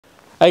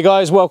Hey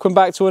guys, welcome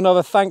back to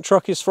another Thank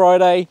Truckers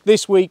Friday.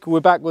 This week we're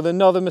back with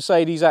another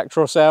Mercedes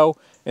Actros L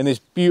in this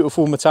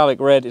beautiful metallic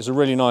red. It's a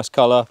really nice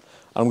colour.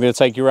 I'm going to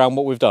take you around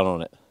what we've done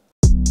on it.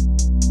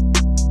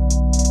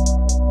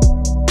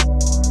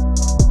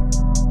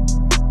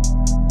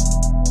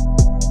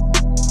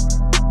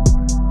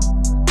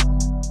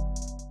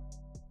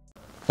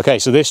 Okay,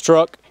 so this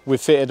truck, we've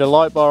fitted a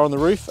light bar on the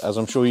roof, as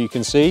I'm sure you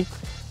can see.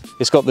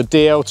 It's got the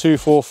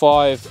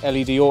DL245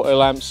 LED auto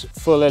lamps,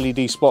 full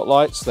LED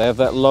spotlights. They have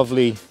that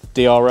lovely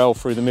DRL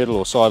through the middle,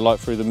 or side light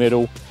through the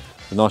middle.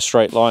 A nice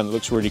straight line that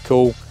looks really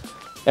cool.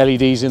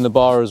 LEDs in the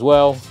bar as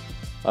well.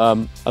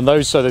 And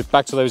those, so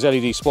back to those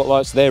LED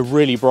spotlights, they're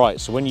really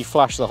bright. So when you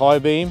flash the high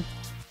beam,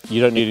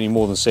 you don't need any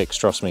more than 6,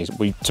 trust me.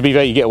 To be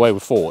fair, you get away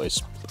with 4.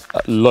 It's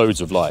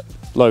loads of light,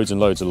 loads and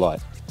loads of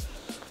light.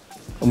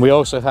 And we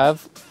also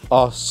have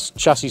our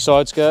chassis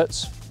side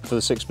skirts for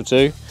the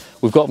 6x2.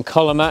 We've got them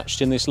colour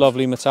matched in this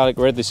lovely metallic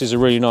red. This is a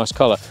really nice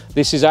colour.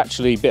 This is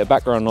actually, a bit of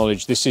background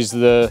knowledge, this is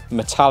the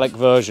metallic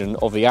version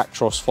of the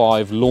Actros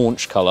 5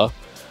 launch colour.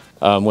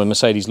 When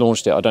Mercedes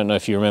launched it, I don't know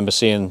if you remember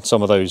seeing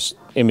some of those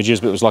images,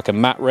 but it was like a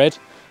matte red.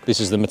 This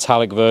is the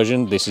metallic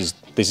version. This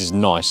is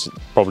nice.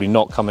 Probably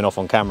not coming off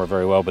on camera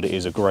very well, but it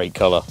is a great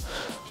colour.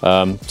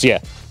 So yeah,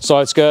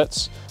 side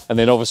skirts, and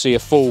then obviously a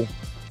full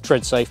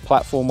TreadSafe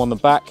platform on the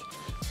back.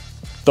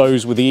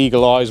 Those with the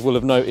eagle eyes will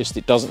have noticed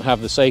it doesn't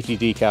have the safety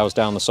decals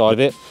down the side of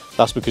it.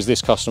 That's because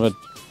this customer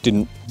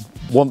didn't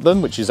want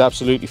them, which is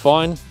absolutely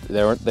fine.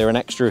 They're an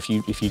extra if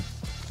you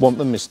want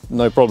them, it's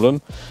no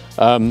problem.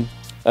 And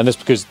that's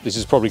because this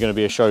is probably going to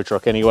be a show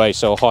truck anyway,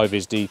 so a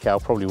high-vis decal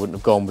probably wouldn't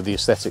have gone with the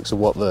aesthetics of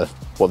what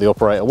the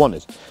operator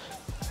wanted.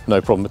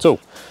 No problem at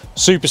all.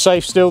 Super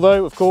safe still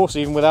though, of course,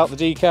 even without the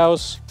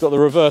decals. Got the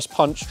reverse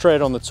punch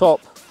tread on the top,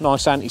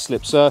 nice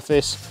anti-slip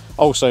surface.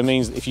 Also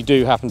means that if you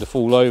do happen to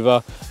fall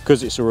over,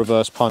 because it's a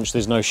reverse punch,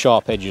 there's no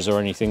sharp edges or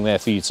anything there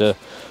for you to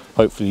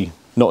hopefully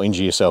not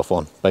injure yourself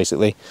on,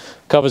 basically.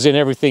 Covers in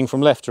everything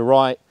from left to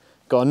right.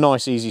 Got a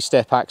nice easy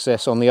step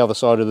access on the other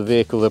side of the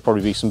vehicle. There'll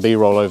probably be some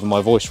B-roll over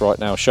my voice right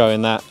now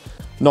showing that.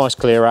 Nice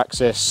clear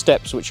access,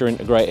 steps which are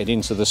integrated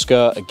into the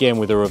skirt, again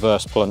with a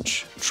reverse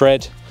punch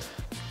tread.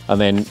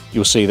 And then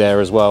you'll see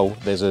there as well,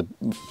 there's a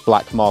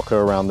black marker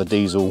around the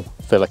diesel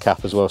filler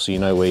cap as well, so you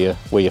know where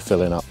you're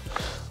filling up.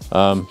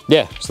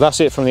 Yeah, so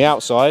that's it from the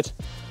outside.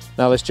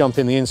 Now let's jump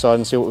in the inside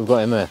and see what we've got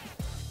in there.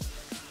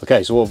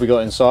 Okay, so what have we got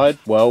inside?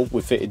 Well,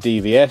 we've fitted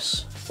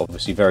DVS,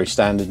 obviously very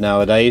standard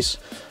nowadays.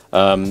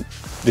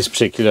 This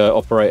particular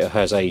operator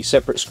has a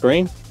separate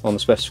screen on the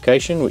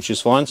specification, which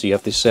is fine. So you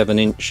have this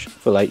 7-inch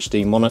full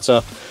HD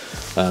monitor.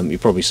 You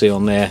probably see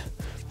on there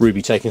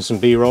Ruby taking some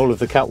B-roll of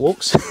the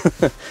catwalks.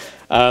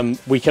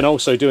 We can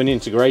also do an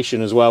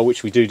integration as well,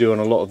 which we do on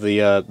a lot of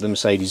the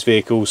Mercedes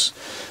vehicles,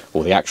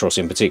 or the Actros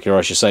in particular,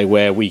 I should say,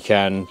 where we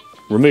can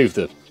remove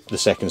the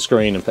second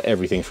screen and put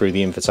everything through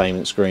the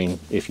infotainment screen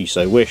if you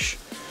so wish.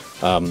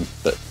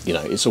 But you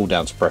know, it's all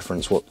down to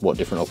preference what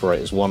different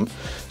operators want.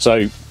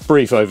 So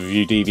brief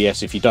overview,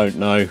 DVS, if you don't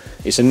know,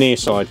 it's a near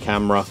side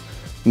camera,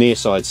 near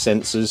side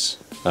sensors.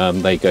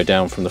 They go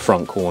down from the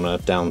front corner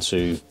down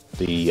to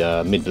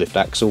the mid-lift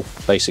axle,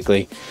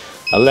 basically.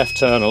 A left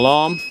turn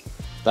alarm.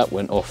 That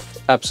went off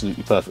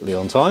absolutely perfectly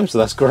on time, so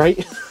that's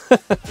great.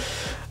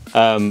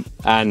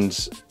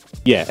 And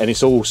yeah, and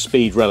it's all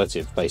speed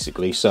relative,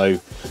 basically. So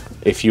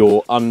if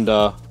you're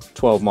under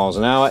 12 miles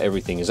an hour,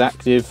 everything is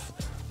active.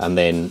 And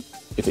then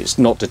if it's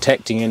not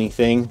detecting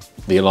anything,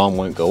 the alarm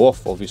won't go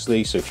off,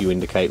 obviously. So if you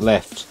indicate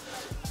left,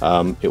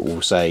 it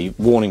will say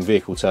warning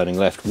vehicle turning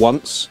left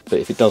once, but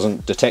if it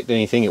doesn't detect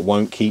anything, it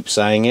won't keep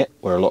saying it,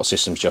 where a lot of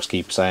systems just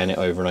keep saying it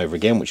over and over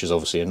again, which is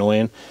obviously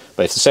annoying.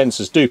 But if the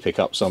sensors do pick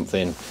up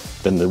something,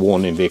 then the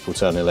warning vehicle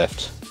turning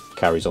left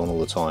carries on all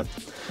the time.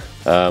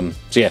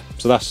 So yeah,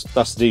 so that's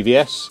the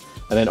DVS.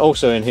 And then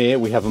also in here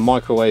we have a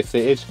microwave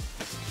fitted.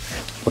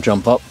 I'll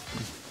jump up.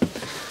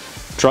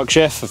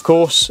 TruckChef, of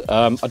course.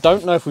 I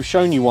don't know if we've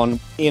shown you one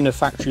in a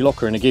factory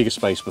locker in a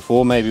Gigaspace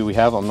before. Maybe we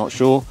have, I'm not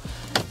sure.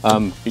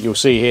 But you'll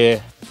see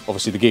here,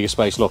 obviously the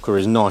Gigaspace locker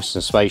is nice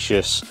and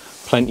spacious,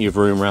 plenty of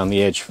room around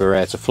the edge for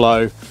air to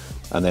flow.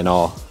 And then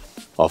our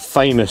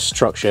famous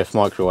TruckChef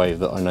Microwave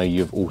that I know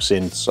you've all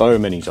seen so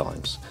many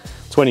times.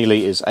 20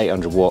 litres,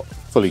 800 watt,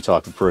 fully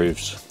type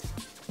approved,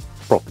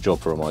 proper job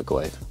for a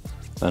microwave.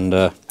 And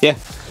yeah,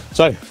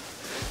 so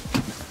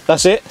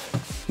that's it.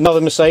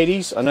 Another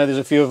Mercedes. I know there's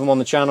a few of them on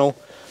the channel,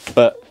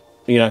 but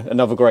you know,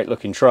 another great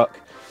looking truck.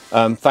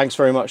 Thanks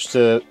very much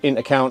to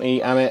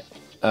Intercounty, Amit,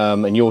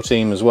 and your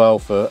team as well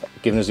for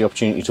giving us the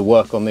opportunity to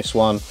work on this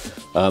one.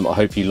 I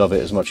hope you love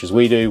it as much as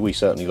we do. We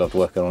certainly loved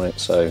working on it,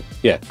 so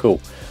yeah, cool.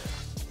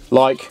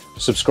 Like,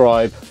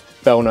 subscribe,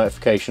 bell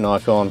notification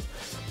icon,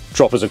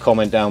 drop us a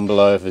comment down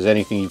below if there's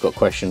anything you've got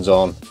questions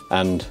on,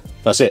 and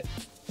that's it.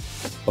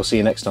 I'll see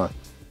you next time.